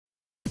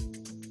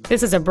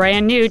This is a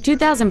brand new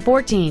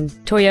 2014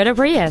 Toyota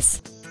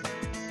Prius.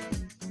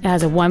 It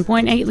has a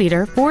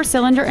 1.8-liter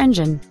four-cylinder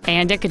engine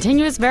and a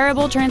continuous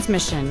variable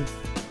transmission.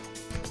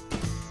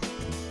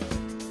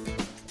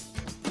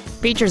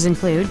 Features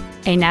include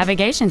a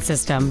navigation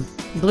system,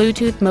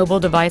 Bluetooth mobile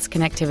device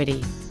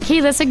connectivity,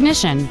 keyless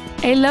ignition,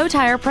 a low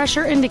tire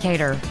pressure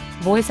indicator,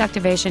 voice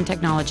activation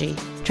technology,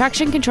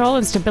 traction control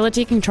and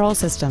stability control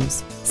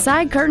systems,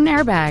 side curtain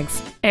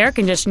airbags, air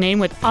conditioning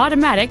with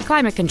automatic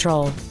climate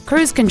control,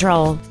 cruise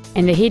control,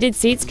 and the heated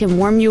seats can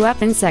warm you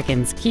up in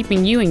seconds,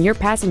 keeping you and your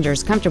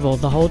passengers comfortable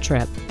the whole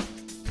trip.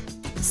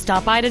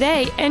 Stop by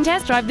today and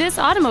test drive this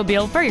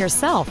automobile for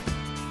yourself.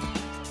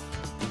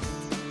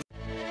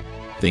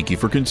 Thank you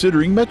for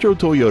considering Metro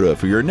Toyota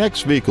for your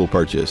next vehicle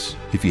purchase.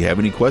 If you have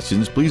any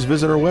questions, please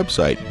visit our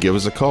website, give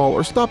us a call,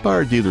 or stop by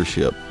our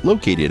dealership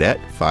located at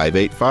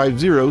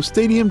 5850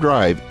 Stadium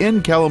Drive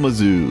in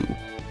Kalamazoo.